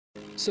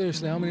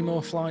Seriously, how many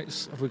more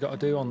flights have we got to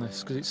do on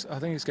this? Because I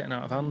think it's getting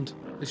out of hand.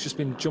 It's just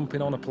been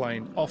jumping on a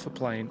plane, off a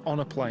plane,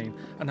 on a plane,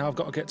 and now I've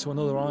got to get to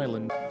another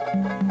island.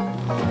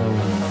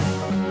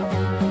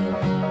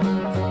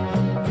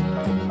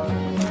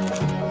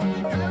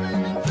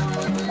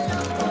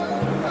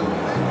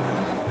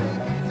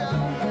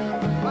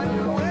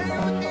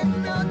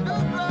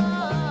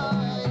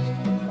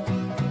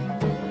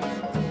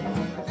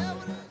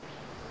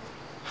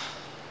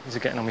 These are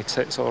getting on my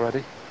tits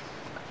already.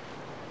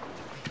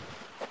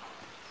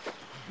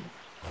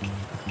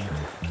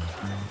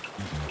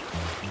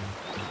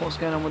 What's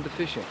going on with the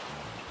fishing?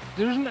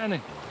 There isn't any.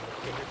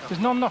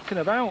 There's none knocking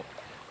about.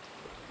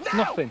 No!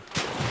 Nothing.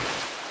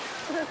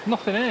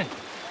 Nothing here.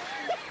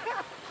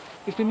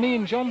 It's been me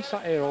and John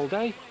sat here all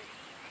day.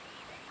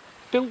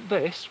 Built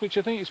this, which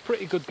I think is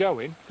pretty good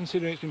going,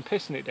 considering it's been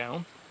pissing it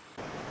down.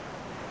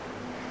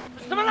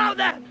 Someone out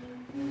there!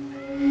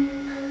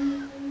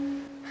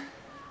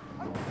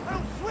 I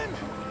don't swim!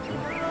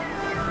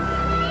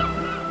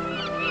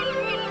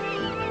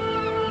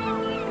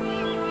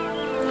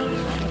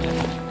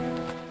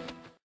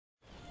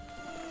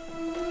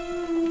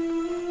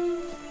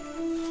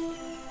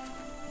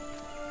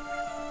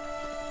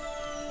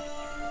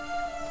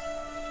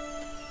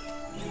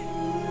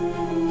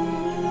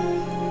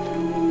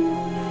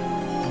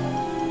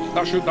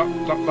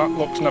 That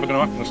look's never going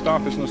to happen. The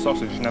starfish and the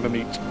sausage never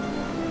meet.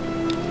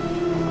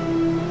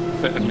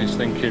 Bit of me's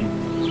thinking,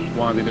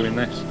 why are they doing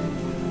this?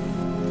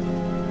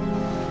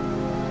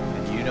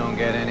 And you don't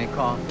get any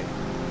coffee.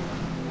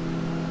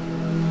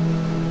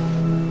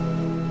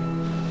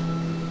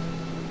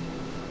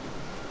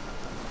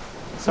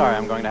 Sorry,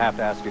 I'm going to have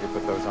to ask you to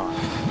put those on.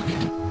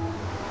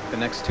 The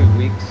next 2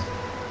 weeks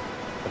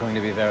are going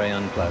to be very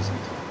unpleasant.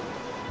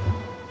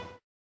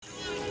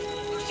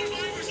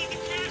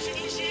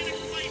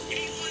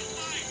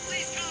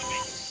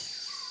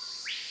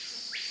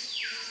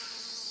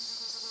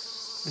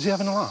 Is he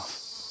having a laugh?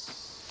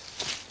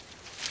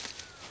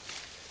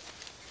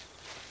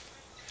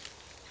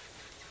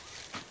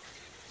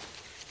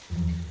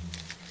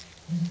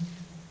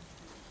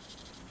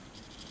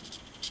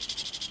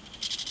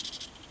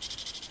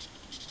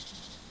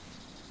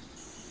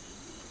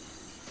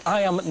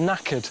 I am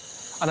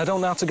knackered, and I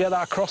don't know how to get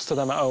that across to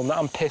them at home, that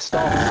I'm pissed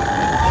off.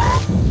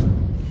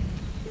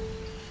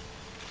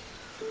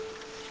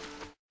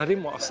 I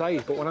didn't want to say,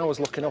 but when I was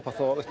looking up, I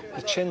thought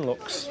the chin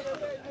looks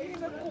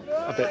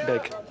a bit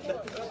big.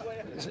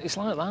 It's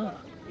like that.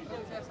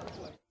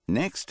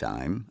 Next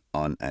time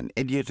on An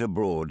Idiot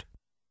Abroad.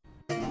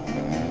 This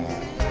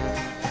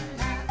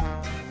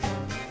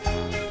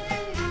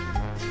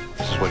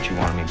is what you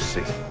wanted me to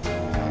see.